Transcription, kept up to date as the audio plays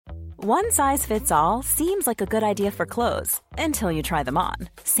One size fits all seems like a good idea for clothes until you try them on.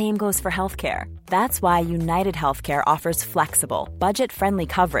 Same goes for healthcare. That's why United Healthcare offers flexible, budget-friendly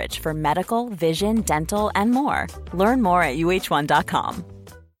coverage for medical, vision, dental, and more. Learn more at uh1.com.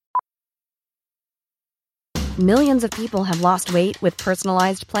 Millions of people have lost weight with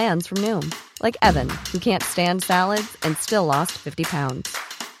personalized plans from Noom. Like Evan, who can't stand salads and still lost 50 pounds.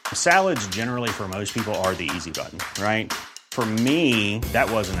 Salads generally for most people are the easy button, right? For me,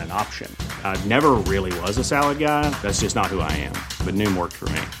 that wasn't an option. I never really was a salad guy. That's just not who I am. But Noom worked for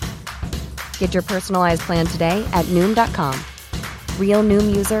me. Get your personalized plan today at Noom.com. Real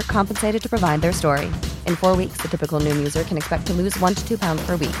Noom user compensated to provide their story. In 4 weeks, the typical Noom user can expect to lose 1 to 2 pounds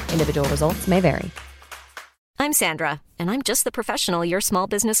per week. Individual results may vary. I'm Sandra, and I'm just the professional your small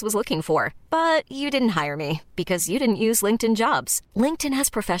business was looking for. But you didn't hire me because you didn't use LinkedIn Jobs. LinkedIn has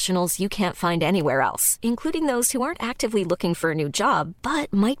professionals you can't find anywhere else, including those who aren't actively looking for a new job,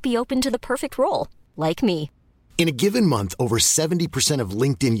 but might be open to the perfect role, like me. In a given month, over 70% of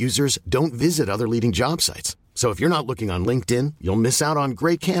LinkedIn users don't visit other leading job sites. So if you're not looking on LinkedIn, you'll miss out on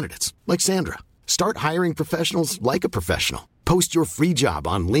great candidates like Sandra. Start hiring professionals like a professional. Post your free job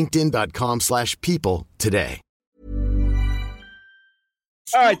on linkedin.com/people today.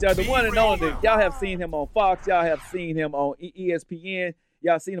 All right, y'all, the one and only. Y'all have seen him on Fox. Y'all have seen him on ESPN.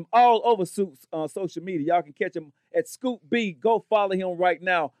 Y'all seen him all over social media. Y'all can catch him at Scoop B. Go follow him right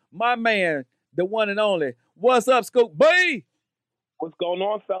now. My man, the one and only. What's up, Scoop B? What's going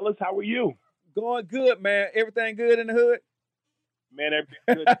on, fellas? How are you? Going good, man. Everything good in the hood? Man,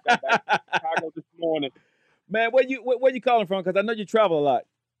 everything good. Just got back to Chicago this morning. Man, where you calling from? Because I know you travel a lot.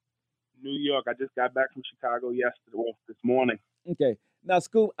 New York. I just got back from Chicago this morning. Okay. Now,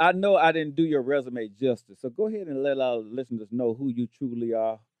 Scoop, I know I didn't do your resume justice, so go ahead and let our listeners know who you truly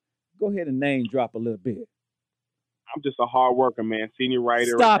are. Go ahead and name drop a little bit. I'm just a hard worker, man. Senior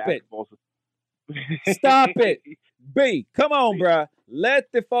writer. Stop it. Stop it. B, come on, bruh.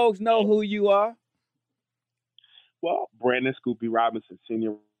 Let the folks know who you are. Well, Brandon Scoopy Robinson,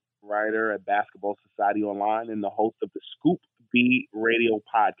 senior writer at Basketball Society Online and the host of the Scoop B Radio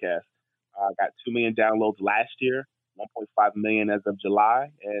podcast. Got 2 million downloads last year. 1.5 million as of July,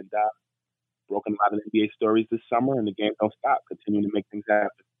 and broken a lot of NBA stories this summer, and the game don't stop. Continuing to make things happen.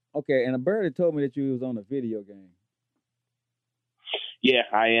 Okay, and a birdie told me that you was on a video game. Yeah,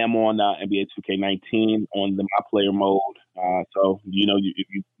 I am on NBA 2K19 on the My Player mode. So, you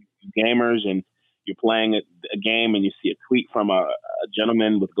gamers and you're playing a game and you see a tweet from a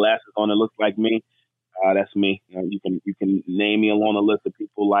gentleman with glasses on that looks like me, that's me. You can name me along a list of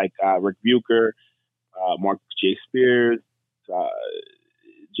people like Rick Bucher, Mark J. Spears,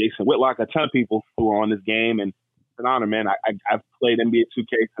 Jason Whitlock, a ton of people who are on this game, and it's an honor, man. I've played NBA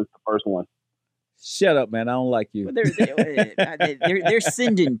 2K since the first one. Shut up, man. I don't like you. Well, they're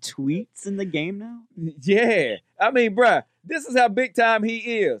sending tweets in the game now? Yeah. I mean, bruh, this is how big time he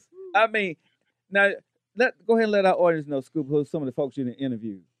is. I mean, now, go ahead and let our audience know, Scoop, who some of the folks you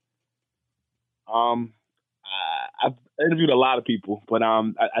interviewed. I've interviewed a lot of people, but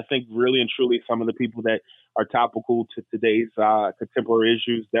I think really and truly some of the people that are topical to today's contemporary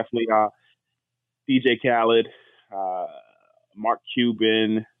issues, definitely DJ Khaled, Mark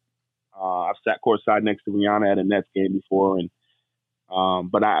Cuban. I've sat courtside next to Rihanna at a Nets game before, and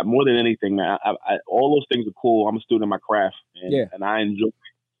but more than anything, man, all those things are cool. I'm a student of my craft, and I enjoy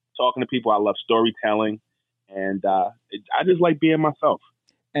talking to people. I love storytelling, and I just like being myself.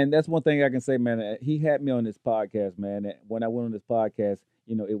 And that's one thing I can say, man. He had me on this podcast, man. And when I went on this podcast,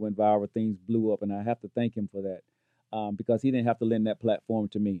 it went viral. Things blew up, and I have to thank him for that because he didn't have to lend that platform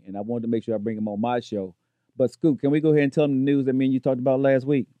to me. And I wanted to make sure I bring him on my show. But, Scoop, can we go ahead and tell him the news that me and you talked about last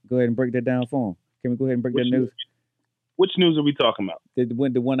week? Go ahead and break that down for him. Can we go ahead and break that news? Which news are we talking about?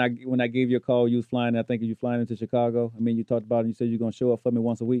 When I gave you a call, you was flying. I think you flying into Chicago. I mean, you talked about it. And you said you're gonna show up for me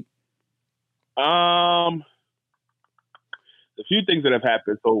once a week. A few things that have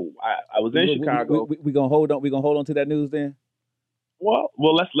happened. So I was in Chicago. We gonna hold on. We gonna hold on to that news then. Well,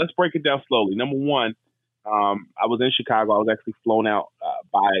 let's break it down slowly. Number one, I was in Chicago. I was actually flown out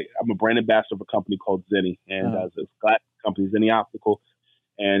I'm a brand ambassador of a company called Zenni, and it's a glass company, Zenni Optical,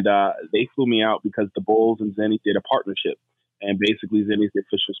 and they flew me out because the Bulls and Zenni did a partnership, and basically Zenni is the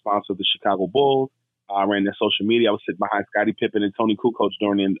official sponsor of the Chicago Bulls. I ran their social media. I was sitting behind Scottie Pippen and Tony Kukoc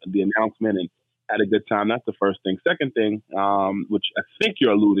during the announcement, and had a good time. That's the first thing. Second thing, which I think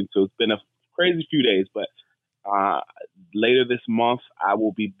you're alluding to, it's been a crazy few days, but later this month, I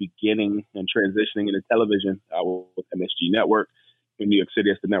will be beginning and transitioning into television with MSG Network in New York City.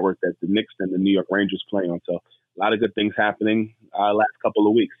 It's the network that the Knicks and the New York Rangers play on. So a lot of good things happening last couple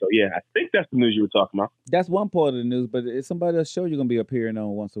of weeks. So, yeah, I think that's the news you were talking about. That's one part of the news, but it's somebody else's show you're going to be appearing on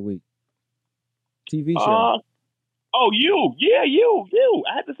once a week. TV show. You. Yeah, you.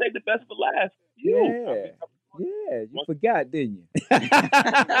 I had to say the best for last. You. Yeah, you forgot, didn't you?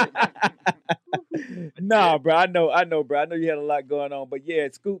 Nah, bro, I know, bro. I know you had a lot going on, but yeah,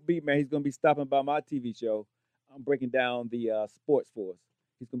 Scoop B, man, he's gonna be stopping by my TV show. I'm breaking down the sports for us.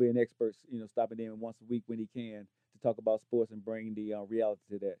 He's gonna be an expert, stopping in once a week when he can to talk about sports and bring the reality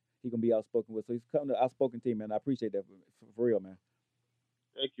to that. He's gonna be outspoken with, so he's coming to outspoken team, man. I appreciate that for real, man.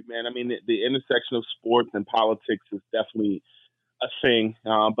 Thank you, man. I mean, the intersection of sports and politics is definitely a thing,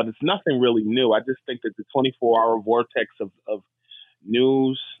 but it's nothing really new. I just think that the 24-hour vortex of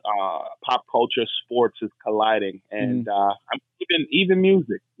news, pop culture, sports is colliding, and even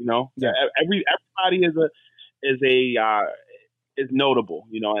music. Everybody is notable.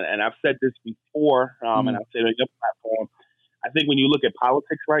 And I've said this before, and I've said it on your platform. I think when you look at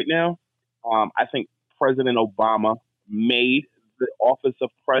politics right now, I think President Obama made the office of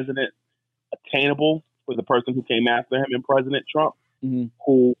president attainable for the person who came after him in President Trump,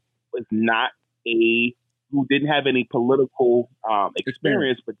 who was who didn't have any political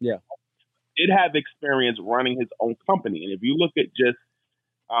experience, but did have experience running his own company. And if you look at just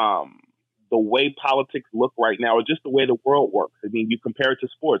the way politics look right now, or just the way the world works, I mean, you compare it to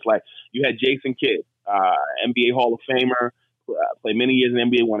sports. Like you had Jason Kidd, NBA Hall of Famer, played many years in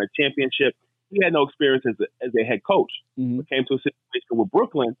the NBA, won a championship. He had no experience as a head coach. But came to a situation with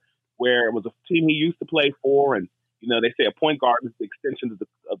Brooklyn where it was a team he used to play for, and they say a point guard is the extension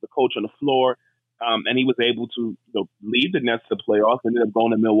of the coach on the floor, and he was able to lead the Nets to the playoffs, ended up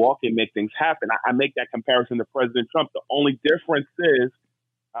going to Milwaukee and make things happen. I make that comparison to President Trump. The only difference is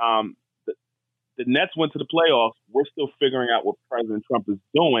the Nets went to the playoffs. We're still figuring out what President Trump is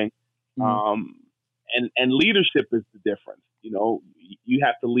doing, and leadership is the difference. You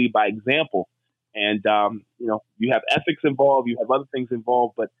have to lead by example. And, you have ethics involved, you have other things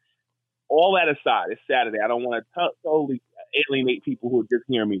involved, but all that aside, it's Saturday. I don't want to totally alienate people who are just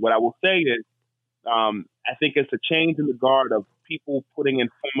hearing me. What I will say is, I think it's a change in the guard of people putting in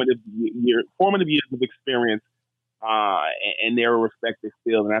formative years of experience in their respective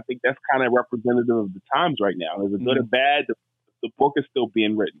field. And I think that's kind of representative of the times right now. There's a good or bad, the book is still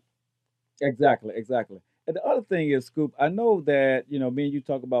being written. Exactly. And the other thing is, Scoop, I know that, me and you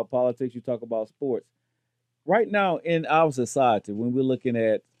talk about politics, you talk about sports. Right now in our society, when we're looking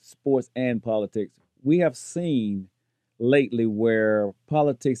at sports and politics, we have seen lately where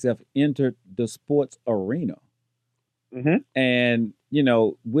politics have entered the sports arena. And,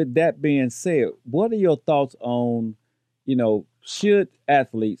 with that being said, what are your thoughts on, should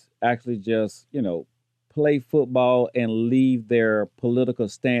athletes actually just, play football and leave their political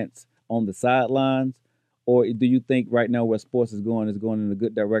stance on the sidelines? Or do you think right now where sports is going in a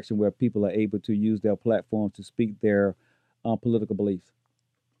good direction where people are able to use their platform to speak their political beliefs?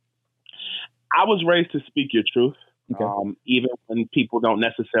 I was raised to speak your truth, even when people don't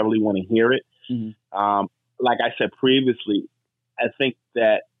necessarily want to hear it. Like I said previously, I think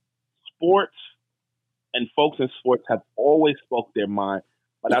that sports and folks in sports have always spoke their mind.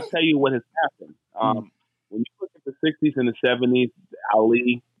 But I'll tell you what has happened. When you look at the 60s and the 70s,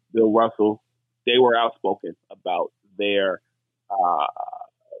 Ali, Bill Russell, they were outspoken about their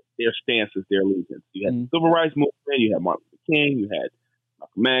stances, their allegiance. You had the Civil Rights Movement, you had Martin Luther King, you had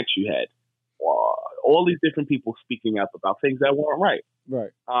Malcolm X, you had all these different people speaking up about things that weren't right.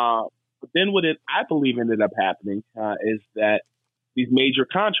 Right. But then what I believe ended up happening is that these major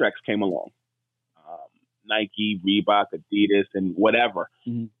contracts came along. Nike, Reebok, Adidas, and whatever.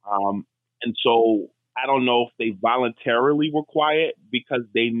 And so I don't know if they voluntarily were quiet because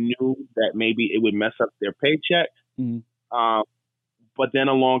they knew that maybe it would mess up their paycheck. But then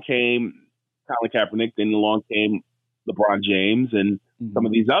along came Colin Kaepernick, then along came LeBron James and some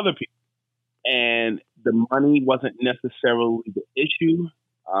of these other people. And the money wasn't necessarily the issue.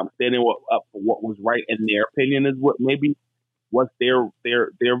 Standing up for what was right in their opinion is what maybe was their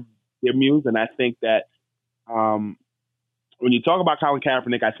muse. And I think that when you talk about Colin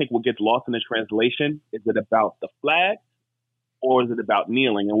Kaepernick, I think what gets lost in the translation, is it about the flag or is it about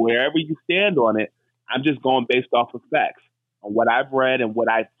kneeling? And wherever you stand on it, I'm just going based off of facts on what I've read and what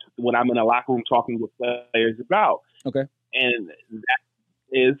I'm in a locker room talking with players about. Okay. And that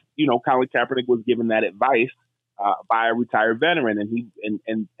is, Colin Kaepernick was given that advice by a retired veteran, and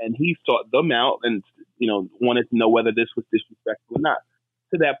he sought them out and wanted to know whether this was disrespectful or not.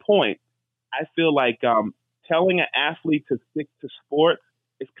 To that point, I feel like telling an athlete to stick to sports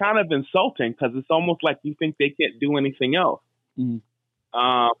is kind of insulting because it's almost like you think they can't do anything else.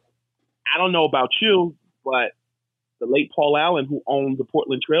 I don't know about you, but the late Paul Allen, who owned the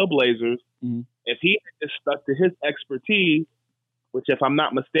Portland Trail Blazers, if he had just stuck to his expertise, which, if I'm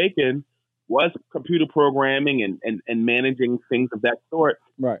not mistaken, was computer programming and managing things of that sort,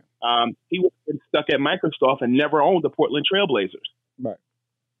 Right. He would have been stuck at Microsoft and never owned the Portland Trailblazers. Right.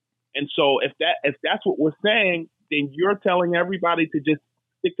 And so if that's what we're saying, then you're telling everybody to just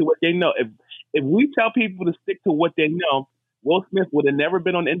stick to what they know. If we tell people to stick to what they know, Will Smith would have never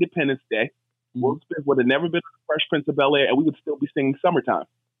been on Independence Day. Mm-hmm. Will Smith would have never been on Fresh Prince of Bel-Air, and we would still be singing Summertime.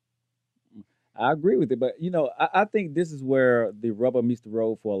 I agree with it, but I think this is where the rubber meets the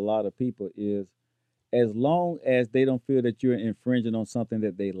road for a lot of people is, as long as they don't feel that you're infringing on something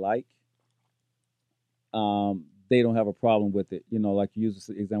that they like, they don't have a problem with it. Like you used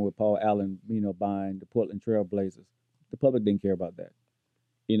the example with Paul Allen, buying the Portland Trail Blazers. The public didn't care about that.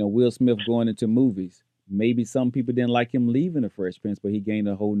 Will Smith going into movies. Maybe some people didn't like him leaving the Fresh Prince, but he gained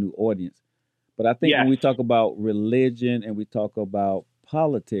a whole new audience. But I think when we talk about religion and we talk about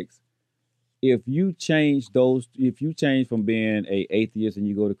politics, if you change from being an atheist and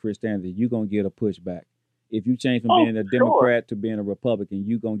you go to Christianity, you're going to get a pushback. If you change from being a Democrat to being a Republican,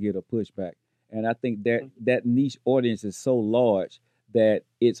 you're going to get a pushback. And I think that niche audience is so large that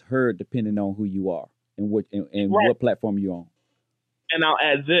it's heard depending on who you are and what platform you're on. And I'll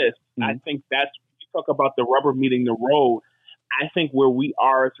add this. Mm-hmm. I think that's, you talk about the rubber meeting the road. I think where we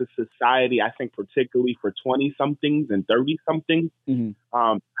are as a society, I think particularly for 20-somethings and 30-somethings,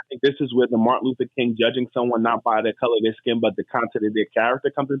 I think this is where the Martin Luther King judging someone not by the color of their skin, but the content of their character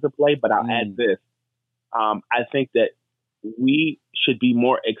comes into play. But I'll add this. I think that we should be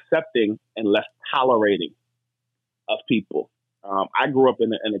more accepting and less tolerating of people. I grew up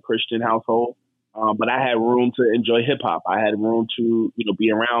in a Christian household, but I had room to enjoy hip hop. I had room to,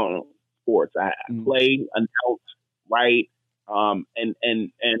 be around sports. I play, announce, write, and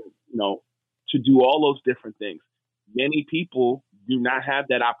to do all those different things. Many people do not have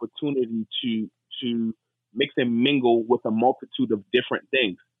that opportunity to mix and mingle with a multitude of different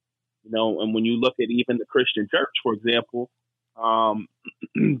things. And when you look at even the Christian church, for example,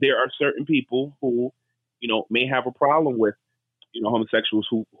 there are certain people who, may have a problem with, homosexuals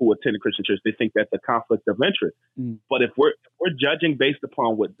who attend a Christian church. They think that's a conflict of interest. But if we're judging based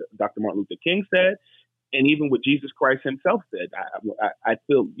upon what Dr. Martin Luther King said, and even what Jesus Christ himself said, I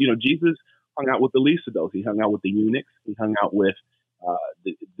feel, Jesus hung out with the least of those. He hung out with the eunuchs. He hung out with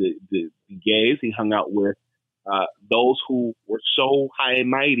the gays. He hung out with those who were so high and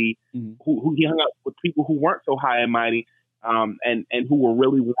mighty, who he hung out with people who weren't so high and mighty, and who were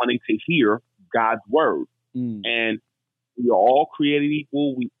really wanting to hear God's word. And we are all created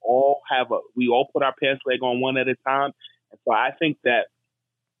equal. We all put our pants leg on one at a time. And so I think that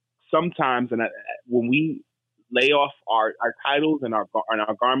sometimes, when we lay off our titles and our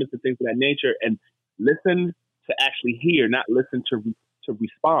garments and things of that nature, and listen to actually hear, not listen to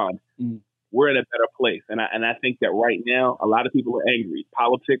respond, we're in a better place. And I think that right now, a lot of people are angry.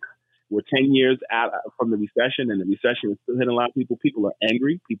 Politics, we're 10 years out from the recession, and the recession is still hitting a lot of people. People are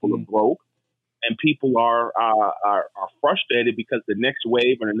angry. People are broke. And people are frustrated because the next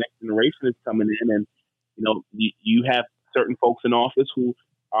wave or the next generation is coming in. And, you have certain folks in office who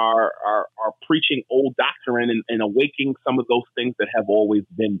are preaching old doctrine and awakening some of those things that have always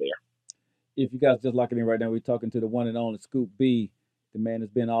been there. If you guys just locking in right now, we're talking to the one and only Scoop B. The man has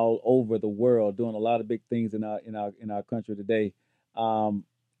been all over the world doing a lot of big things in our country today.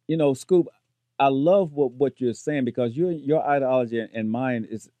 Scoop, I love what you're saying because your ideology and mine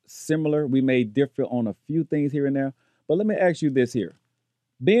is similar. We may differ on a few things here and there, but let me ask you this here.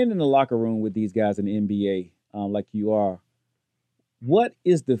 Being in the locker room with these guys in the NBA, like you are, what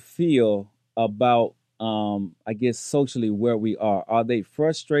is the feel about, I guess, socially where we are? Are they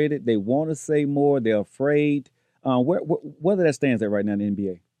frustrated? They want to say more? They're afraid? Whether that stands at right now in the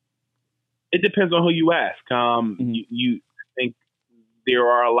NBA? It depends on who you ask. You think there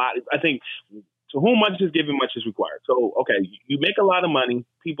are a lot. I think to whom much is given, much is required. So, okay, you make a lot of money.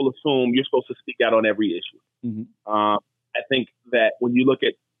 People assume you're supposed to speak out on every issue. I think that when you look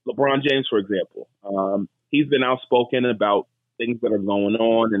at LeBron James, for example, he's been outspoken about things that are going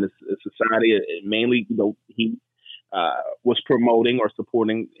on in the society. Mainly, he was promoting or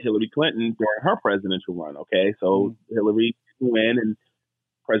supporting Hillary Clinton during her presidential run. Okay, so Hillary win, and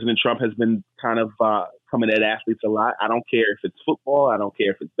President Trump has been kind of coming at athletes a lot. I don't care if it's football. I don't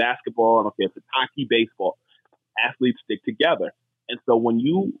care if it's basketball. I don't care if it's hockey, baseball. Athletes stick together. And so when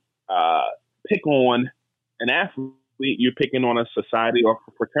you pick on an athlete, you're picking on a society or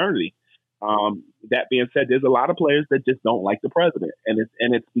a fraternity. That being said, there's a lot of players that just don't like the president.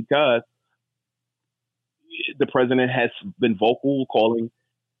 And it's because the president has been vocal calling,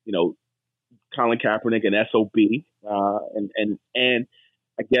 Colin Kaepernick an SOB. And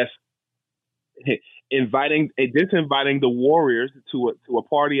I guess disinviting the Warriors to a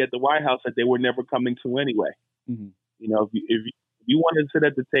party at the White House that they were never coming to anyway. Mm-hmm. You know, if you wanted to sit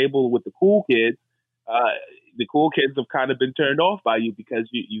at the table with the cool kids have kind of been turned off by you because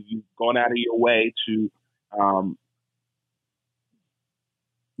you've gone out of your way to,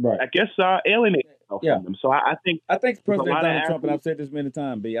 right. I guess, alienate yourself from them. So I think President Donald Trump, and I've said this many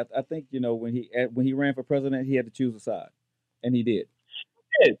times, B, I think, you know, when he ran for president, he had to choose a side, and he did.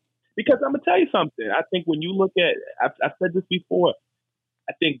 He did. Because I'm going to tell you something. I think when you look at, I've said this before,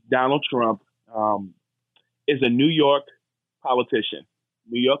 I think Donald Trump is a New York politician.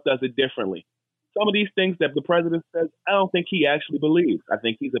 New York does it differently. Some of these things that the president says, I don't think he actually believes. I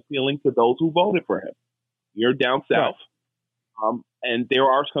think he's appealing to those who voted for him. You're down south. Right. And there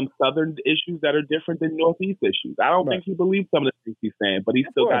are some southern issues that are different than northeast issues. I don't think he believes some of the things he's saying, but he's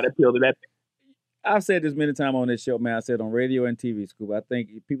still got to appeal to that. I've said this many times on this show, man. I said on radio and TV, Scoop. I think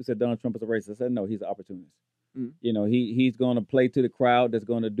people said Donald Trump is a racist. I said, no, he's an opportunist. Mm. You know, he's going to play to the crowd that's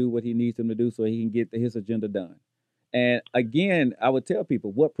going to do what he needs him to do so he can get his agenda done. And again, I would tell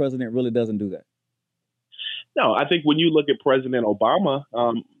people, what president really doesn't do that? No, I think when you look at President Obama,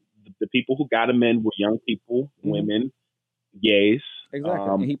 the people who got him in were young people, women, gays. Exactly.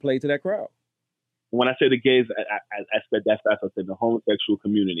 And he played to that crowd. When I say the gays, I said that's I said the homosexual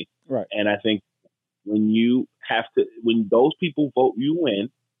community. Right. And I think when those people vote you in,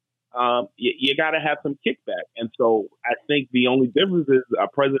 you got to have some kickback. And so I think the only difference is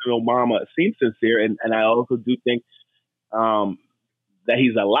President Obama seems sincere, and I also do think that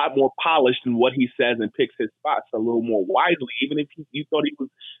he's a lot more polished in what he says and picks his spots a little more widely. Even if you thought he was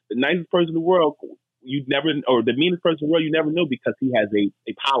the nicest person in the world, or the meanest person in the world, you never know because he has a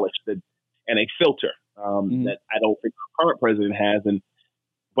polish and a filter that I don't think the current president has.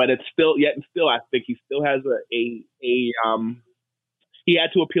 But it's still, I think he still has he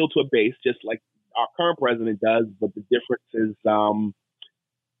had to appeal to a base just like our current president does. But the difference is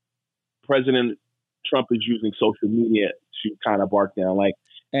President Trump is using social media to kind of bark down.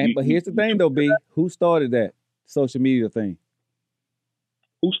 But here's the thing, though, B. Who started that social media thing?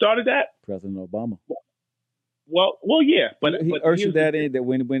 Who started that? President Obama. Well, yeah, but he ushered that in. That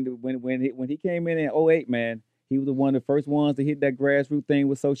when he came in 2008, man, he was one of the first ones to hit that grassroots thing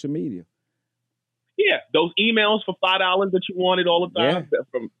with social media. Yeah, those emails for $5 that you wanted all the time.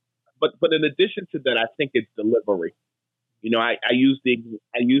 Yeah. But in addition to that, I think it's delivery. You know, I used the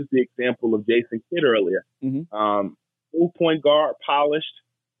example of Jason Kidd earlier. Mm-hmm. Full point guard, polished,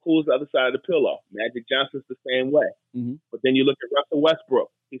 cool as the other side of the pillow. Magic Johnson's the same way. Mm-hmm. But then you look at Russell Westbrook.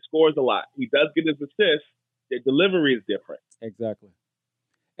 He scores a lot. He does get his assists. Their delivery is different. Exactly.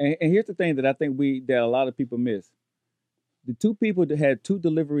 And here's the thing that I think that a lot of people miss. The two people that had two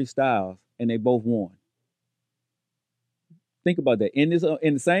delivery styles and they both won. Think about that. In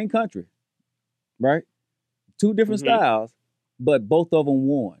the same country, right? Two different styles, but both of them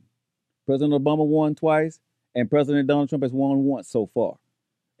won. President Obama won twice, and President Donald Trump has won once so far.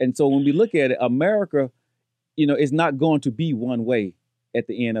 And so when we look at it, America, you know, is not going to be one way at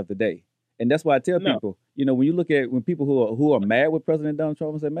the end of the day. And that's why I tell people, you know, when you look at when people who are mad with President Donald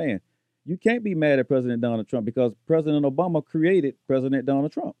Trump and say, man, you can't be mad at President Donald Trump because President Obama created President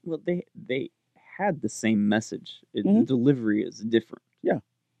Donald Trump. Well, they had the same message. The delivery is different. Yeah.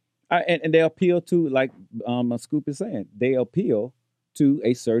 And they appeal to, like Scoop is saying, they appeal to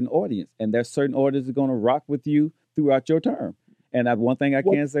a certain audience. And that certain audience is going to rock with you throughout your term. And one thing I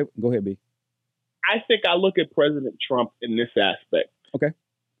can say, go ahead, B. I think I look at President Trump in this aspect. Okay.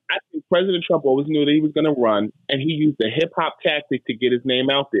 I think President Trump always knew that he was going to run, and he used a hip-hop tactic to get his name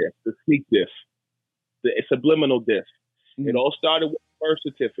out there, the sneak diss, the subliminal diss. Mm-hmm. It all started with the birth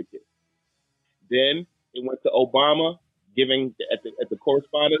certificate. Then it went to Obama giving at the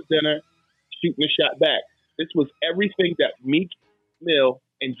correspondence dinner, shooting a shot back. This was everything that Meek Mill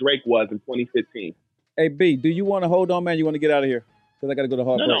and Drake was in 2015. Hey, B, do you want to hold on, man? You want to get out of here? Because I got to go to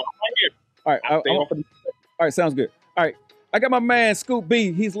hard break. No, I'm right here. All right. All right, sounds good. All right. I got my man, Scoop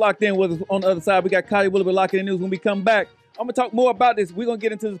B. He's locked in with us on the other side. We got Kylie Willoughby locking in news. When we come back, I'm going to talk more about this. We're going to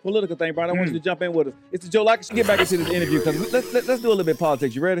get into this political thing, Brian. I want you to jump in with us. It's the Joe Lockett Show. Get back into this interview because let's do a little bit of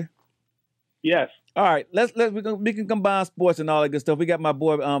politics. You ready? Yes. All right. We can combine sports and all that good stuff. We got my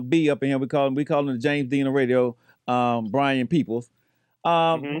boy B up in here. We call him the James Dean of radio, Brian Peoples.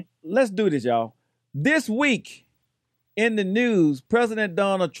 Let's do this, y'all. This week in the news, President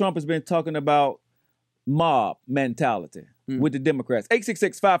Donald Trump has been talking about mob mentality with the Democrats.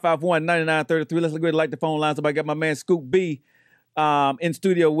 866-551-9933. Let's go ahead and light the phone lines. I got my man Scoop B in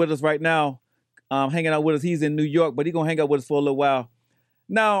studio with us right now, hanging out with us. He's in New York, but he's going to hang out with us for a little while.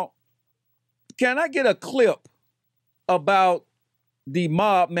 Now, can I get a clip about the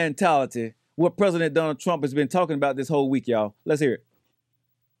mob mentality what President Donald Trump has been talking about this whole week, y'all. Let's hear it.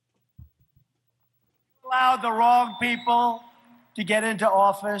 Allow the wrong people to get into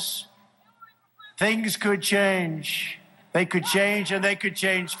office, things could change. They could change, and they could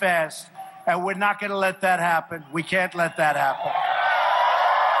change fast. And we're not going to let that happen. We can't let that happen.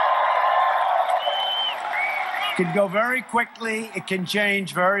 It can go very quickly. It can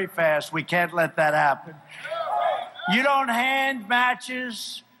change very fast. We can't let that happen. You don't hand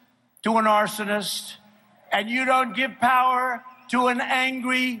matches to an arsonist, and you don't give power to an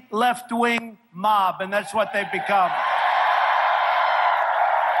angry left-wing mob, and that's what they've become.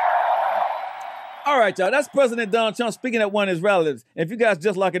 All right, y'all. That's President Donald Trump speaking at one of his rallies. If you guys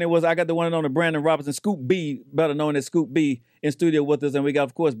just locking it, I got the one and only Brandon Robinson, Scoop B, better known as Scoop B, in studio with us. And we got,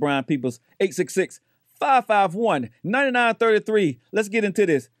 of course, Brian Peoples, 866-551-9933. Let's get into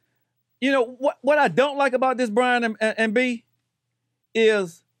this. You know, what I don't like about this, Brian and B,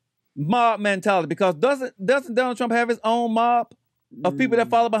 is mob mentality. Because doesn't Donald Trump have his own mob of people that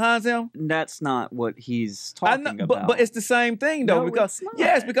follow behind him? That's not what he's talking about. But it's the same thing, though. No, because it's not.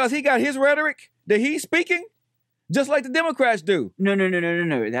 yes, because he got his rhetoric that he's speaking, just like the Democrats do.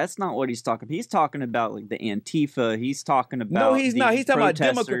 No. That's not what he's talking about. He's talking about like the Antifa. He's talking about no, he's not. He's talking about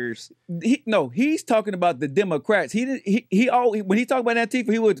Democrats. He's talking about the Democrats. He always, when he talked about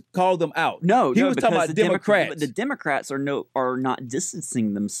Antifa, he would call them out. He was talking about Democrats. The Democrats are not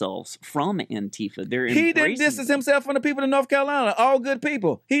distancing themselves from Antifa. He didn't distance himself from the people in North Carolina. All good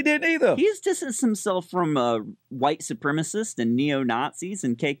people. He didn't either. He's distanced himself from white supremacists and neo-Nazis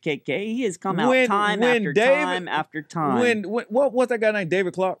and KKK. He has come out time after time. What was that guy named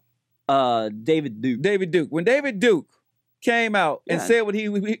David Clark? David Duke. David Duke. When David Duke came out and said what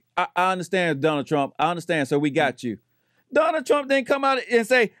I understand, Donald Trump. I understand, so we got you. Donald Trump didn't come out and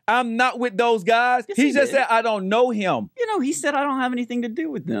say, I'm not with those guys. Yes, he just said, I don't know him. You know, he said, I don't have anything to do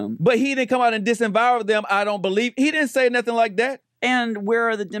with them. But he didn't come out and disavow them. I don't believe. He didn't say nothing like that. And where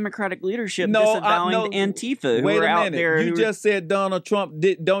are the Democratic leadership disavowing Antifa? Wait a minute. Out there you just said Donald Trump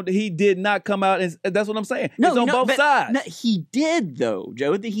did not come out, and that's what I'm saying. It's on both sides. No, he did, though,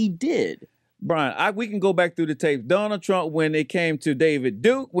 Joe. He did. Brian, we can go back through the tapes. Donald Trump, when it came to David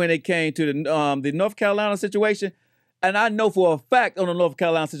Duke, when it came to the North Carolina situation, and I know for a fact on the North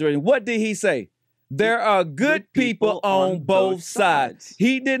Carolina situation, what did he say? There are good people on both sides.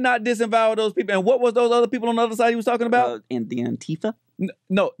 He did not disavow those people. And what was those other people on the other side he was talking about? And the Antifa?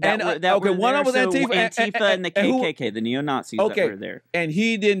 No. One of them was Antifa. Antifa and the KKK, the neo-Nazis that were there. And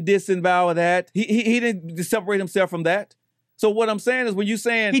he didn't disavow that. He didn't separate himself from that. So what I'm saying is when you're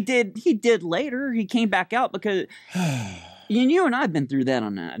saying... He did later. He came back out because... you and I have been through that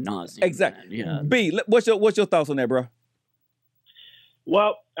on ad nauseam. Exactly. Yeah. B, what's your thoughts on that, bro?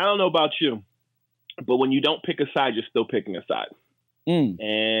 Well, I don't know about you, but when you don't pick a side, you're still picking a side.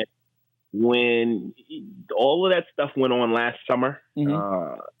 And when all of that stuff went on last summer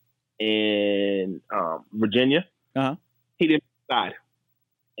in Virginia, he didn't decide.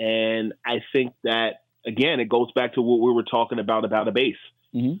 And I think that, again, it goes back to what we were talking about a base.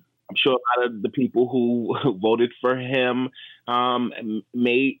 I'm sure a lot of the people who voted for him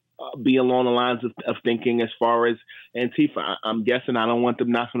may be along the lines of thinking as far as Antifa. I'm guessing I don't want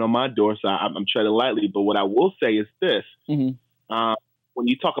them knocking on my door, so I'm treading lightly. But what I will say is this. When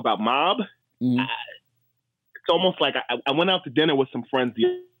you talk about mob, it's almost like I went out to dinner with some friends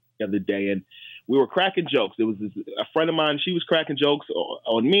the other day, and we were cracking jokes. There was a friend of mine, she was cracking jokes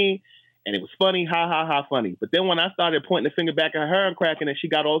on me, and it was funny, ha, funny. But then when I started pointing the finger back at her and cracking it, she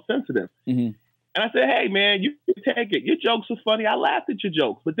got all sensitive. And I said, hey, man, you take it. Your jokes are funny. I laughed at your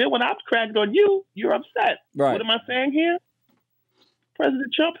jokes. But then when I cracked on you, you're upset. Right. What am I saying here?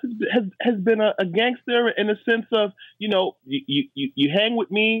 President Trump has been a gangster in the sense of, you hang with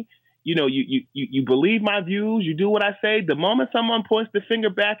me, you believe my views, you do what I say. The moment someone points the finger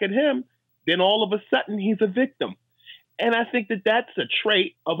back at him, then all of a sudden he's a victim. And I think that that's a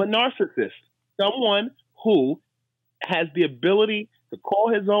trait of a narcissist, someone who has the ability to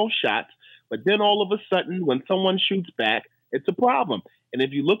call his own shots, but then all of a sudden when someone shoots back, it's a problem. And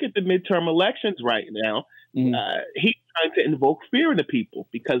if you look at the midterm elections right now, he's trying to invoke fear in the people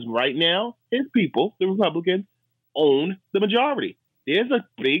because right now his people, the Republicans, own the majority. There's a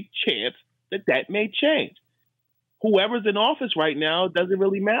big chance that may change. Whoever's in office right now doesn't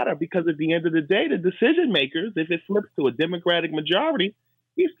really matter because at the end of the day, the decision makers, if it flips to a Democratic majority,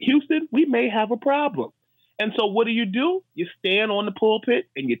 Houston, we may have a problem. And so what do? You stand on the pulpit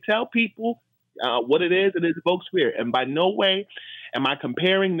and you tell people what it is, and it evokes fear. And by no way am I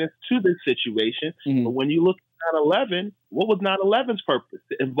comparing this to this situation, but when you look at 9/11, what was 9/11's purpose?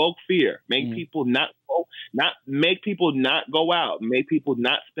 To invoke fear, make people not make people not go out, make people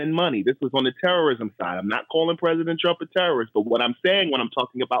not spend money. This was on the terrorism side. I'm not calling President Trump a terrorist, but what I'm saying when I'm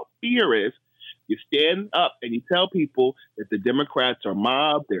talking about fear is you stand up and you tell people that the Democrats are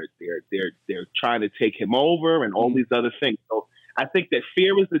mob, they're trying to take him over and all these other things. So I think that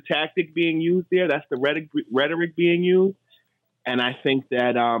fear is the tactic being used there. That's the rhetoric being used. And I think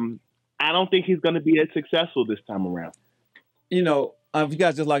that I don't think he's going to be as successful this time around. You know, if you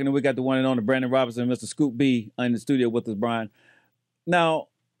guys just liking it, we got the one and only Brandon Robinson, Mr. Scoop B in the studio with us, Brian. Now,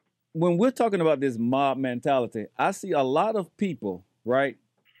 when we're talking about this mob mentality, I see a lot of people, right,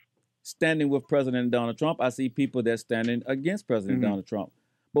 standing with President Donald Trump. I see people that's standing against President Donald Trump.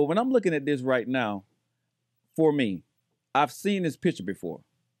 But when I'm looking at this right now, for me, I've seen this picture before.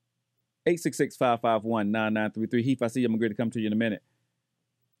 866-551-9933. Heath, I see you. I'm going to come to you in a minute.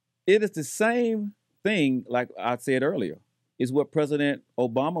 It is the same thing, like I said earlier, is what President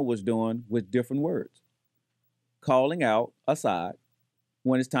Obama was doing with different words. Calling out a side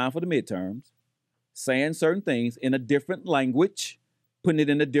when it's time for the midterms, saying certain things in a different language, putting it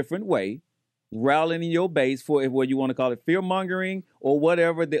in a different way, rallying your base for what you want to call it, fear-mongering or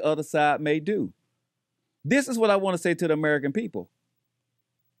whatever the other side may do. This is what I want to say to the American people.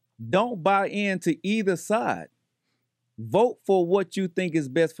 Don't buy into either side. Vote for what you think is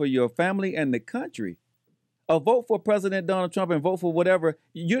best for your family and the country. Or vote for President Donald Trump and vote for whatever.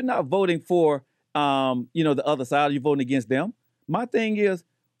 You're not voting for, the other side. You're voting against them. My thing is,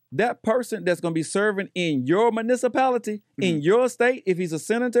 that person that's going to be serving in your municipality, in your state, if he's a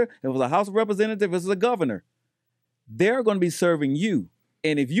senator, if it was a House of Representatives, if it's a governor, they're going to be serving you.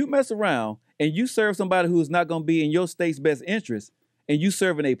 And if you mess around and you serve somebody who's not going to be in your state's best interest, and you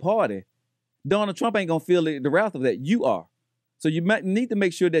serving a party, Donald Trump ain't going to feel the wrath of that. You are. So you might need to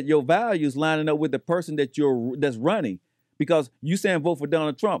make sure that your values lining up with the person that's running. Because you saying vote for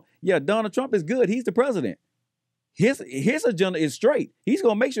Donald Trump. Yeah, Donald Trump is good. He's the president. His agenda is straight. He's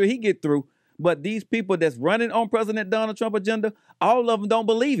going to make sure he get through. But these people that's running on President Donald Trump agenda, all of them don't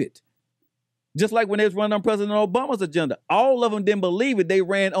believe it. Just like when they was running on President Obama's agenda. All of them didn't believe it. They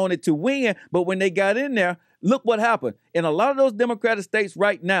ran on it to win. But when they got in there, look what happened. In a lot of those Democratic states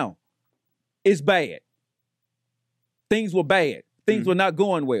right now, it's bad. Things were bad. Things were not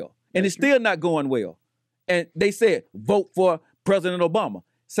going well. And it's still not going well. And they said, vote for President Obama.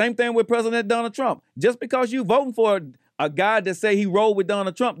 Same thing with President Donald Trump. Just because you voting for a guy that say he rolled with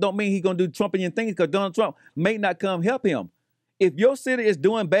Donald Trump don't mean he's going to do Trumpian things, because Donald Trump may not come help him. If your city is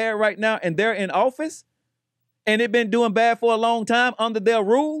doing bad right now and they're in office and they've been doing bad for a long time under their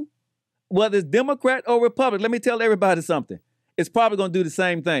rule, whether it's Democrat or Republican, let me tell everybody something. It's probably going to do the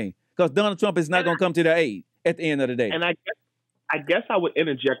same thing, because Donald Trump is not going to come to their aid at the end of the day. And I guess I would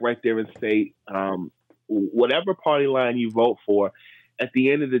interject right there and say, whatever party line you vote for, at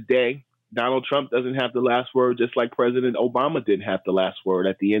the end of the day, Donald Trump doesn't have the last word, just like President Obama didn't have the last word.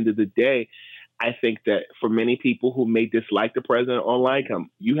 At the end of the day, I think that for many people who may dislike the president or like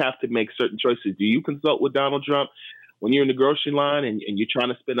him, you have to make certain choices. Do you consult with Donald Trump when you're in the grocery line and you're trying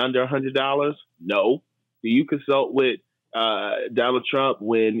to spend under $100? No. Do you consult with Donald Trump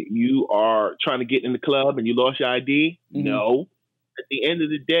when you are trying to get in the club and you lost your ID? No. At the end of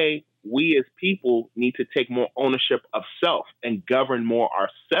the day, we as people need to take more ownership of self and govern more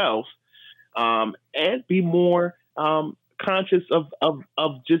ourselves, and be more conscious of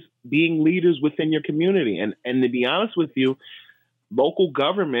just being leaders within your community. And to be honest with you, local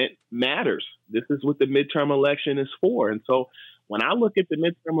government matters. This is what the midterm election is for. And so when I look at the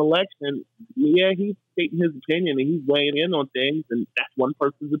midterm election, yeah, he's stating his opinion and he's weighing in on things, and that's one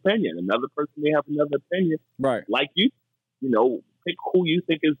person's opinion. Another person may have another opinion. Right. Like you know, pick who you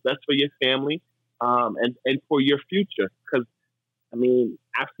think is best for your family, and for your future. Because, I mean,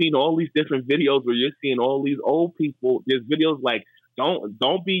 I've seen all these different videos where you're seeing all these old people. There's videos like,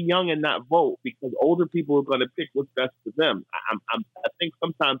 don't be young and not vote, because older people are going to pick what's best for them. I think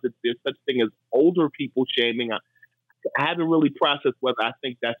sometimes there's such thing as older people shaming. I haven't really processed whether I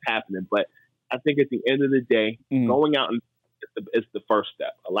think that's happening, but I think at the end of the day, going out and is the first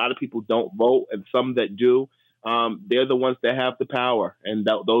step. A lot of people don't vote, and some that do, they're the ones that have the power. And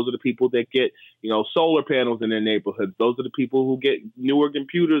those are the people that get, solar panels in their neighborhoods. Those are the people who get newer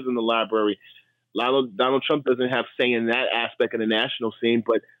computers in the library. Donald Trump doesn't have say in that aspect of the national scene,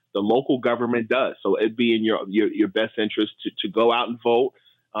 but the local government does. So it'd be in your best interest to go out and vote,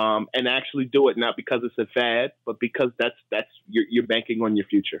 and actually do it, not because it's a fad, but because that's you're banking on your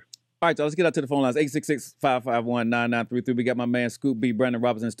future. All right, so let's get out to the phone lines. 866-551-9933. We got my man Scoop B, Brandon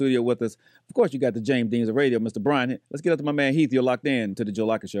Robinson, in the studio with us. Of course, you got the James Deans of radio, Mr. Brian. Let's get out to my man Heath. You're locked in to the Joe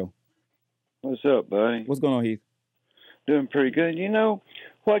Laca Show. What's up, buddy? What's going on, Heath? Doing pretty good. You know,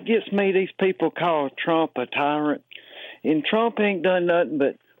 what gets me, these people call Trump a tyrant. And Trump ain't done nothing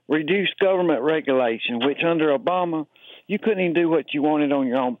but reduce government regulation, which under Obama, you couldn't even do what you wanted on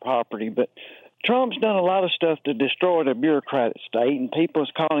your own property. But Trump's done a lot of stuff to destroy the bureaucratic state, and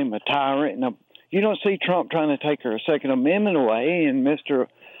people's calling him a tyrant. And you don't see Trump trying to take our Second Amendment away. And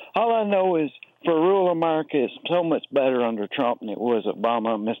all I know is for rural America, it's so much better under Trump than it was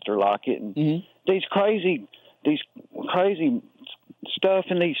Obama and Mr. Lockett. And these crazy stuff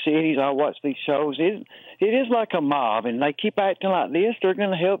in these cities, I watch these shows. It is like a mob, and they keep acting like this. They're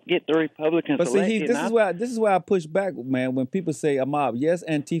going to help get the Republicans elected. But see, elected. this is why I push back, man. When people say a mob, yes,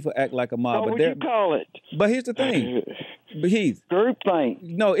 Antifa act like a mob, What would you call it? But here's the thing, Heath. Groupthink.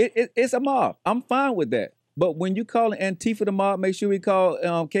 No, it's a mob. I'm fine with that. But when you call Antifa the mob, make sure we call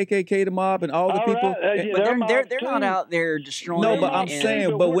KKK the mob and all the people. But they're not out there destroying. No, but I'm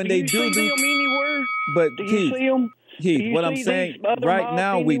saying, but when they do these, but do you see them? Heath, what I'm saying, right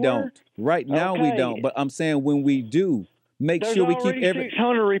now we don't. Right now we don't. But I'm saying when we do, make sure we keep every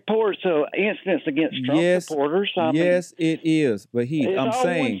 600 reports of incidents against Trump supporters. Yes, it is. But Heath, I'm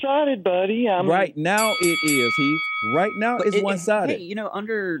saying, it's all one-sided, buddy. Right now it is, Heath. Right now it's one-sided. Hey,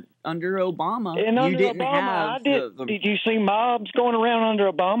 under Obama, and you under didn't Obama, have. Did you see mobs going around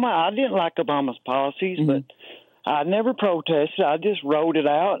under Obama? I didn't like Obama's policies, but I never protested. I just wrote it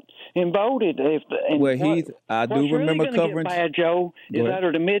out and voted. Heath, I do remember covering. What's really bad, Joe, is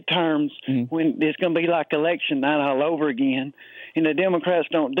after the midterms when it's going to be like election night all over again, and the Democrats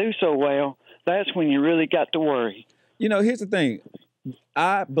don't do so well. That's when you really got to worry. You know, here's the thing.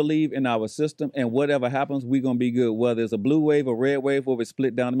 I believe in our system, and whatever happens, we're going to be good, whether it's a blue wave or red wave or it's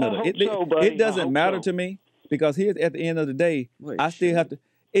split down the middle. It doesn't matter to me, because here's at the end of the day, I still have to.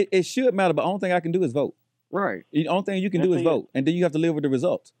 It should matter, but the only thing I can do is vote. Right. The only thing you can do is vote, and then you have to live with the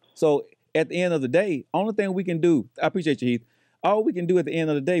results. So at the end of the day, only thing we can do, I appreciate you, Heath, all we can do at the end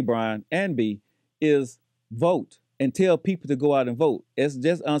of the day, Brian and B, is vote and tell people to go out and vote. It's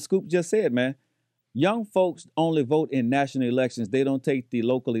just, Scoop just said, man, young folks only vote in national elections. They don't take the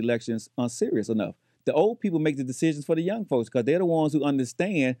local elections serious enough. The old people make the decisions for the young folks because they're the ones who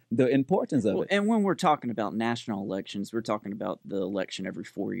understand the importance of it. And when we're talking about national elections, we're talking about the election every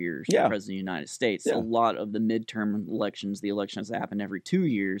 4 years, the President of the United States. A lot of the midterm elections, the elections that happen every 2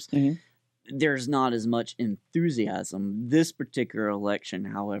 years, there's not as much enthusiasm. This particular election,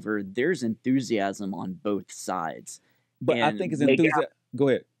 however, there's enthusiasm on both sides. But I think it's enthusiasm. Go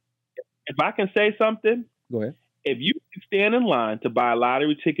ahead. If I can say something. Go ahead. If you can stand in line to buy a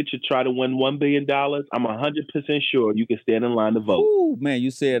lottery ticket to try to win $1 billion, I'm 100% sure you can stand in line to vote. Ooh, man,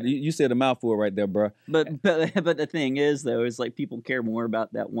 you said a mouthful right there, bro. But the thing is, though, is like people care more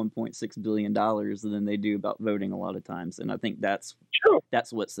about that $1.6 billion than they do about voting a lot of times, and I think that's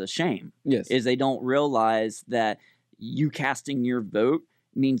what's the shame. Yes, is they don't realize that you casting your vote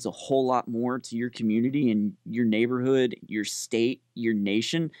means a whole lot more to your community and your neighborhood, your state, your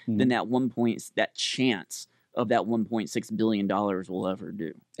nation than that chance of that $1.6 billion will ever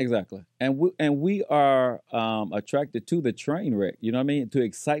do. Exactly. And we are attracted to the train wreck, you know what I mean? To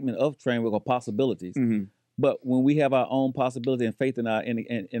excitement of train wreck or possibilities. But when we have our own possibility and faith in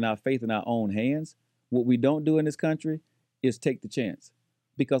our faith in our own hands, what we don't do in this country is take the chance.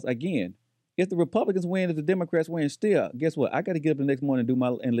 Because again, if the Republicans win, if the Democrats win, still, guess what? I got to get up the next morning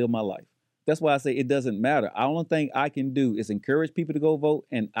and live my life. That's why I say it doesn't matter. The only thing I can do is encourage people to go vote,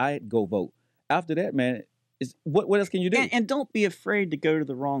 and I go vote. After that, man, what else can you do? And don't be afraid to go to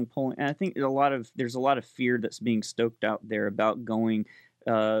the wrong polling. And I think there's a lot of fear that's being stoked out there about going,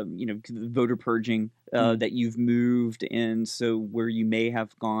 voter purging, that you've moved in. So where you may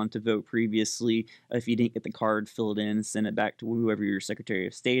have gone to vote previously, if you didn't get the card, fill it in and send it back to whoever your Secretary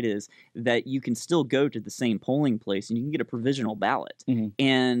of State is, that you can still go to the same polling place and you can get a provisional ballot.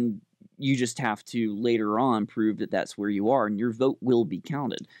 And you just have to later on prove that that's where you are and your vote will be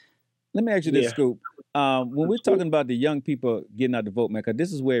counted. Let me ask you this, Scoop. When we're talking about the young people getting out to vote, man, because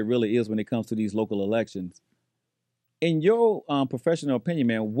this is where it really is when it comes to these local elections. In your professional opinion,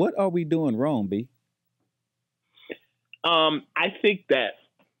 man, what are we doing wrong, B? I think that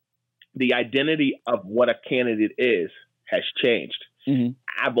the identity of what a candidate is has changed.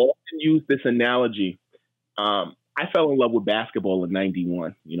 I've often used this analogy. I fell in love with basketball in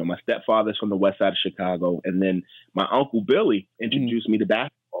 '91. You know, my stepfather's from the west side of Chicago, and then my uncle Billy introduced me to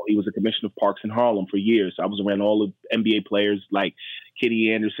basketball. He was a commissioner of parks in Harlem for years. I was around all the NBA players like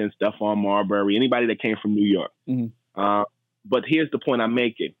Kitty Anderson, Stephon Marbury, anybody that came from New York. But here's the point I'm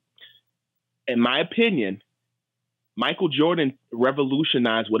making. In my opinion, Michael Jordan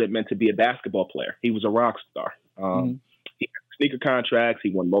revolutionized what it meant to be a basketball player. He was a rock star. He had sneaker contracts.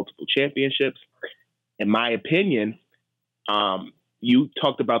 He won multiple championships. In my opinion, you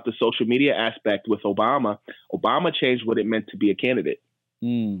talked about the social media aspect with Obama. Obama changed what it meant to be a candidate.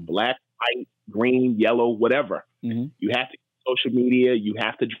 Black, white, green, yellow, whatever. Mm-hmm. You have to use social media. You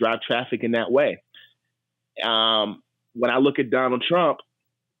have to drive traffic in that way. When I look at Donald Trump,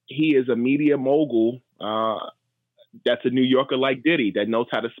 he is a media mogul. That's a New Yorker like Diddy that knows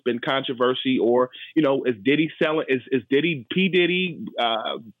how to spin controversy, or, is Diddy selling? Is Diddy P Diddy,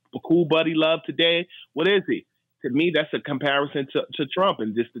 Cool Buddy Love today? What is he? To me, that's a comparison to Trump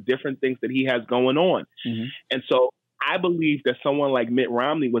and just the different things that he has going on. Mm-hmm. And so I believe that someone like Mitt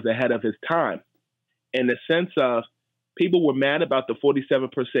Romney was ahead of his time in the sense of people were mad about the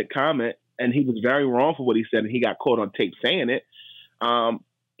 47% comment, and he was very wrong for what he said, and he got caught on tape saying it.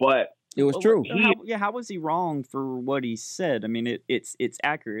 But it was true. How was he wrong for what he said? I mean, it's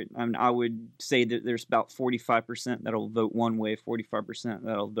accurate. I mean, I would say that there's about 45% that'll vote one way, 45%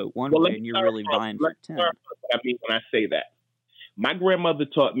 that'll vote one way, and you're really vying for 10. I mean, when I say that, my grandmother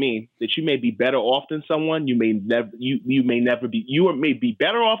taught me that you may be better off than someone. You may be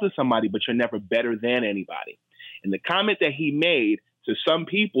better off than somebody, but you're never better than anybody. And the comment that he made to some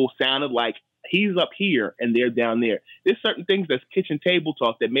people sounded like he's up here and they're down there. There's certain things that's kitchen table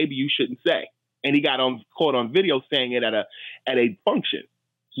talk that maybe you shouldn't say. And he got caught on video saying it at a function.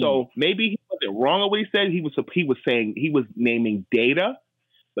 So maybe he wasn't wrong on what he said. He was naming data,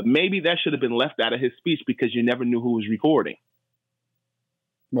 but maybe that should have been left out of his speech because you never knew who was recording.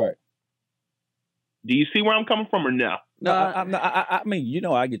 Right. Do you see where I'm coming from or no? No, I mean,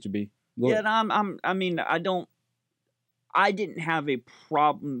 I get you, B. Go ahead. I didn't have a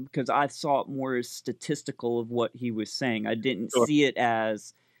problem because I saw it more as statistical of what he was saying. I didn't see it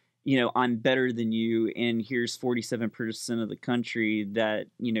as, I'm better than you, and here's 47% of the country that,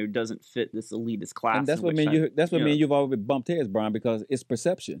 doesn't fit this elitist class. And that's what you've always bumped heads, Brian, because it's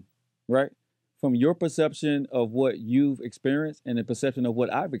perception, right? From your perception of what you've experienced and the perception of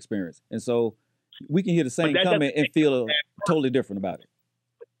what I've experienced. And so we can hear the same comment and feel totally different about it.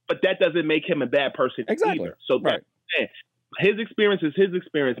 But that doesn't make him a bad person either. So his experience is his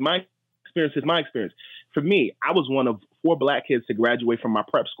experience. My experience is my experience. For me, I was one of 4 black kids to graduate from my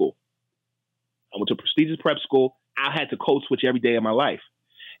prep school. I went to a prestigious prep school. I had to code switch every day of my life.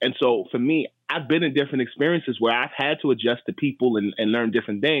 And so for me, I've been in different experiences where I've had to adjust to people and learn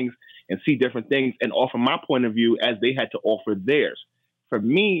different things and see different things and offer my point of view as they had to offer theirs. For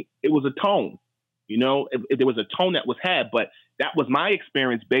me, it was a tone. If there was a tone that was had, but that was my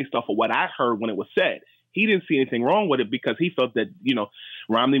experience based off of what I heard when it was said. He didn't see anything wrong with it because he felt that,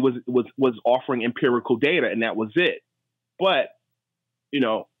 Romney was offering empirical data and that was it. But,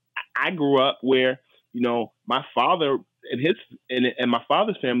 I grew up where, my father and my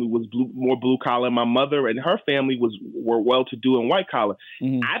father's family was more blue collar. My mother and her family were well-to-do and white collar.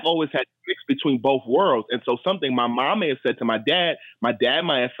 Mm-hmm. I've always had to mix between both worlds. And so something my mom may have said to my dad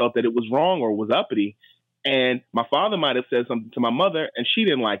might have felt that it was wrong or was uppity. And my father might have said something to my mother and she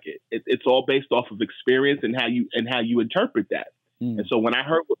didn't like it. It's all based off of experience and how you interpret that. Mm. And so when I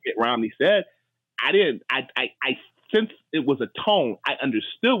heard what Mitt Romney said, I since it was a tone, I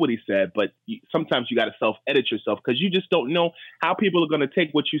understood what he said, but sometimes you got to self-edit yourself because you just don't know how people are going to take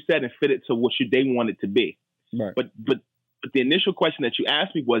what you said and fit it to what they want it to be. Right. But the initial question that you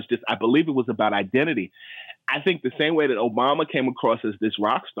asked me was just, I believe it was about identity. I think the same way that Obama came across as this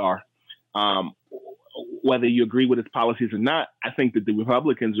rock star, whether you agree with his policies or not, I think that the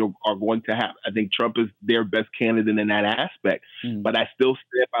Republicans are going to have, I think Trump is their best candidate in that aspect. Mm. But I still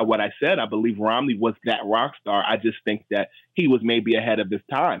stand by what I said. I believe Romney was that rock star. I just think that he was maybe ahead of his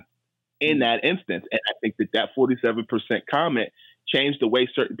time in that instance. And I think that 47% comment changed the way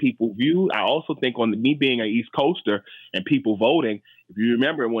certain people view. I also think on me being an East Coaster and people voting, if you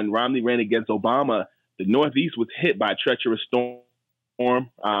remember when Romney ran against Obama, the Northeast was hit by a treacherous storm,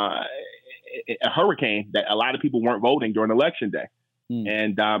 a hurricane that a lot of people weren't voting during Election Day.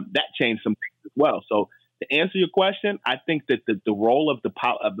 And that changed some things as well. So to answer your question, I think that the role of the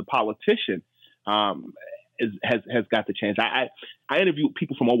politician has got to change. I interview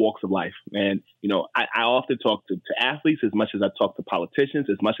people from all walks of life. And, I often talk to athletes as much as I talk to politicians,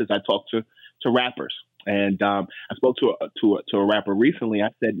 as much as I talk to rappers. And I spoke to a rapper recently.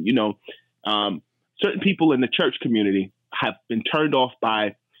 I said, certain people in the church community have been turned off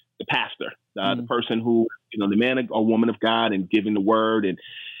by the pastor, the person who, the man or woman of God and giving the word. And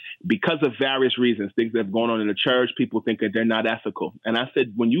because of various reasons, things that have gone on in the church, people think that they're not ethical. And I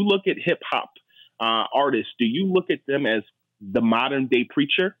said, when you look at hip hop artists, do you look at them as the modern day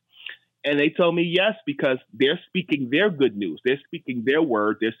preacher? And they told me yes, because they're speaking their good news. They're speaking their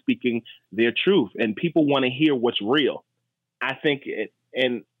word. They're speaking their truth. And people want to hear what's real. I think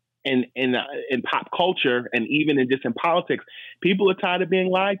in pop culture and even in politics, people are tired of being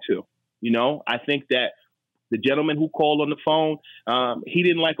lied to. I think that the gentleman who called on the phone, he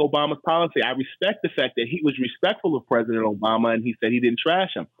didn't like Obama's policy. I respect the fact that he was respectful of President Obama and he said he didn't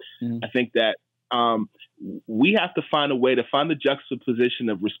trash him. I think that we have to find a way to find the juxtaposition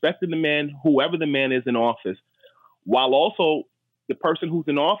of respecting the man, whoever the man is in office, while also the person who's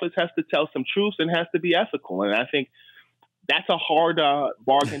in office has to tell some truths and has to be ethical. And I think that's a hard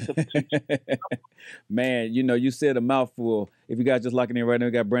bargain to Man, you said a mouthful. If you guys just locking in right now,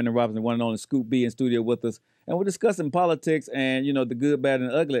 we got Brandon Robinson, one and only Scoop B in studio with us. And we're discussing politics and, the good, bad,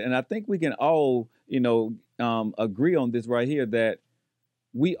 and ugly. And I think we can all, agree on this right here, that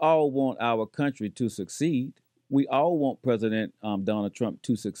we all want our country to succeed. We all want President Donald Trump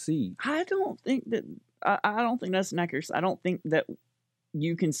to succeed. I don't think that's inaccurate. I don't think that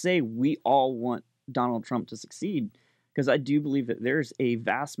you can say we all want Donald Trump to succeed, because I do believe that there's a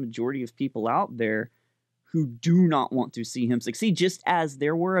vast majority of people out there who do not want to see him succeed, just as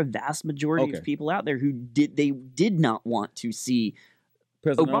there were a vast majority of people out there who did not want to see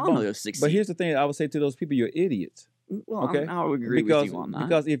President Obama succeed. But here's the thing I would say to those people, you're idiots. Well, okay? I would agree with you on that.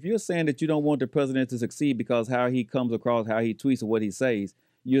 Because if you're saying that you don't want the president to succeed because how he comes across, how he tweets, or what he says,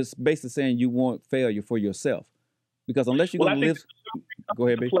 you're basically saying you want failure for yourself. Because unless you're going to live... Go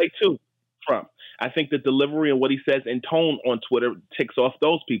ahead, baby. Play too, Trump. I think the delivery and what he says in tone on Twitter ticks off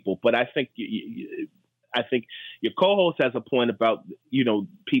those people. But I think I think your co-host has a point about,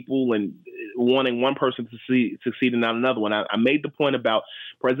 people and wanting one person to succeed and not another one. I made the point about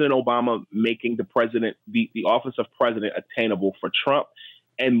President Obama making the office of president attainable for Trump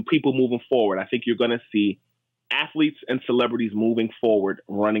and people moving forward. I think you're going to see athletes and celebrities moving forward,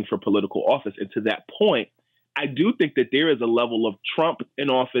 running for political office. And to that point, I do think that there is a level of Trump in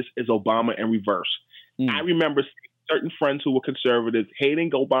office is Obama in reverse. I remember certain friends who were conservatives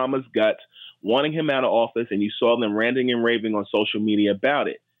hating Obama's guts, wanting him out of office, and you saw them ranting and raving on social media about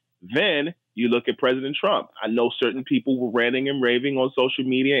it. Then you look at President Trump. I know certain people were ranting and raving on social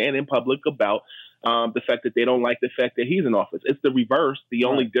media and in public about the fact that they don't like the fact that he's in office. It's the reverse. The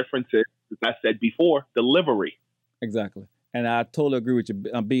only difference is, as I said before, delivery. Exactly. And I totally agree with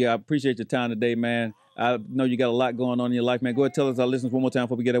you, B. I appreciate your time today, man. I know you got a lot going on in your life, man. Go ahead and tell us, our listeners, one more time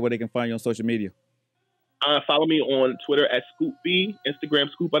before we get out where they can find you on social media. Follow me on Twitter at ScoopB, Instagram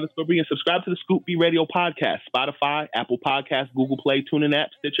Scoop_B, and subscribe to the Scoop B Radio podcast, Spotify, Apple Podcasts, Google Play, TuneIn app,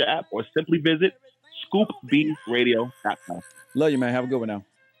 Stitcher app, or simply visit ScoopBRadio.com. Love you, man. Have a good one now.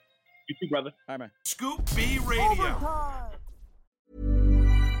 You too, brother. All right, man. Scoop B Radio.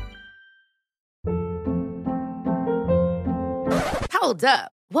 Hold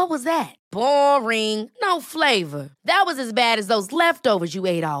up. What was that? Boring. No flavor. That was as bad as those leftovers you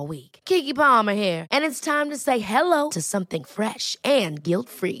ate all week. Keke Palmer here, and it's time to say hello to something fresh and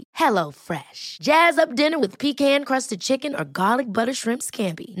guilt-free. HelloFresh. Jazz up dinner with pecan-crusted chicken or garlic butter shrimp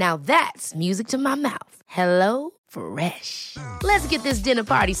scampi. Now that's music to my mouth. HelloFresh. Let's get this dinner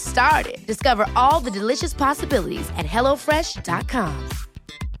party started. Discover all the delicious possibilities at HelloFresh.com.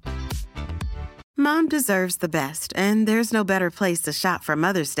 Mom deserves the best, and there's no better place to shop for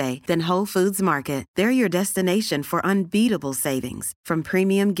Mother's Day than Whole Foods Market. They're your destination for unbeatable savings, from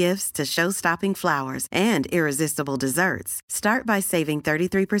premium gifts to show-stopping flowers and irresistible desserts. Start by saving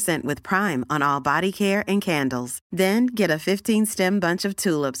 33% with Prime on all body care and candles. Then get a 15-stem bunch of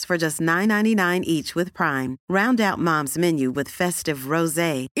tulips for just $9.99 each with Prime. Round out Mom's menu with festive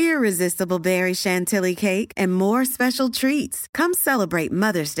rosé, irresistible berry chantilly cake, and more special treats. Come celebrate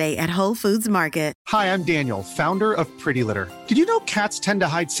Mother's Day at Whole Foods Market. Hi, I'm Daniel, founder of Pretty Litter. Did you know cats tend to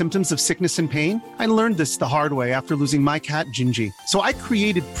hide symptoms of sickness and pain? I learned this the hard way after losing my cat, Gingy. So I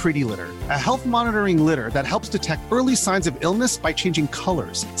created Pretty Litter, a health monitoring litter that helps detect early signs of illness by changing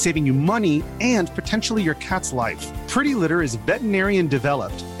colors, saving you money and potentially your cat's life. Pretty Litter is veterinarian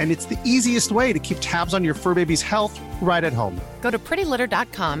developed, and it's the easiest way to keep tabs on your fur baby's health right at home. Go to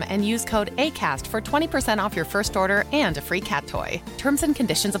prettylitter.com and use code ACAST for 20% off your first order and a free cat toy. Terms and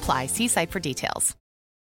conditions apply. See site for details.